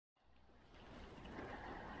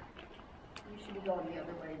you go the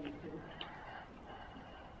other way, you can.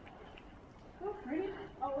 Oh, really?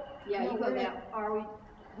 Oh, Yeah, No, you go we're- that, are we?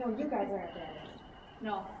 No, you guys aren't that.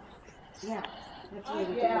 No. Yeah. That's where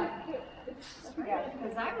the yeah. Yeah,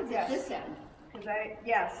 because I was at this end. Because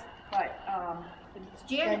yes, but,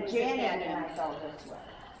 Janet was at Janet that and I end. go this way.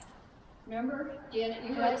 Remember? Janet,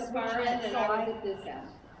 you were at the far end and I was at this end.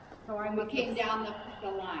 So I'm We came down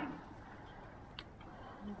the line.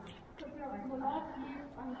 the last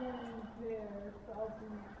loop, I'm going there, so I'll be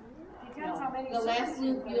here. Depends No, how many the last circles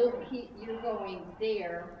loop, you go. you're going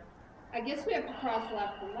there. I guess we have to cross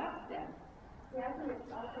left to left then. Yeah, I think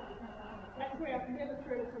it's also depends on how many. That's where I can get a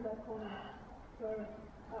trailer for that corner. So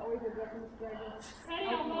I always have reference there. Hey,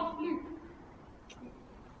 I'm last loop.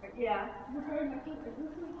 Yeah, We're going to this is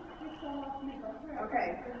our last loop right here. okay,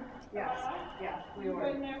 yes, yeah, we We're were.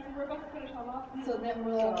 going there, so we're about to finish our last loop. So then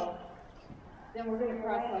we're gonna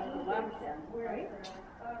cross left to left then, right?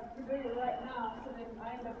 We're doing it right now, so then I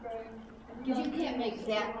end up going. Because you can't make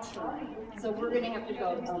that turn. So we're gonna have to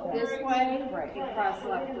go this way and cross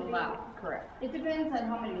left to left. Correct. It depends on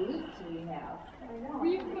how many loops we have.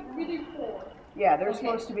 We do 4. Yeah, there's Okay.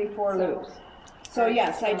 supposed to be 4 So- loops. So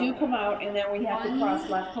yes, I do come out and then we have to One, cross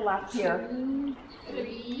left to left here. 2,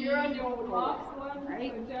 3, You're on your 4. last one,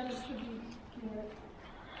 right? so Janet should be here.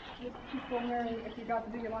 Just keep on there, and if you got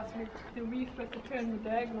to do your last loop, then we supposed to turn the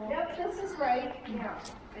diagonal. Yep, this is right. Yeah.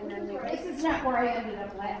 And then this is not where I ended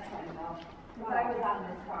up last time though, because I was on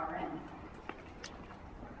this far end.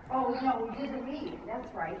 Oh, no, we didn't leave. That's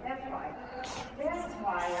right, that's right. That's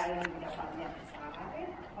why I ended up on that side.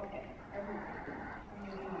 Okay. I've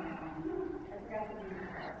got to be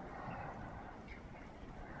there.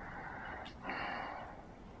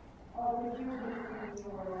 Oh, would you be your,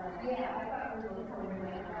 yeah, I thought we were looking for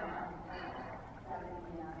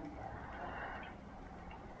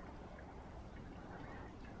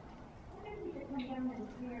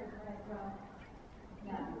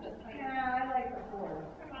Yeah, I like the 4.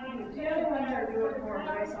 The other ones are doing 4,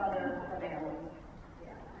 but I saw their families.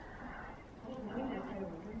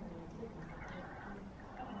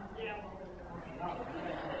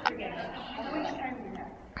 Which time do you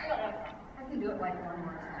have? I can do it like one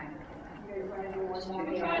more time. You guys want to do one more? And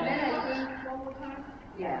then I think, One more time.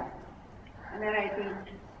 Yeah. And then I think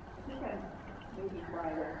maybe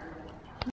Friday.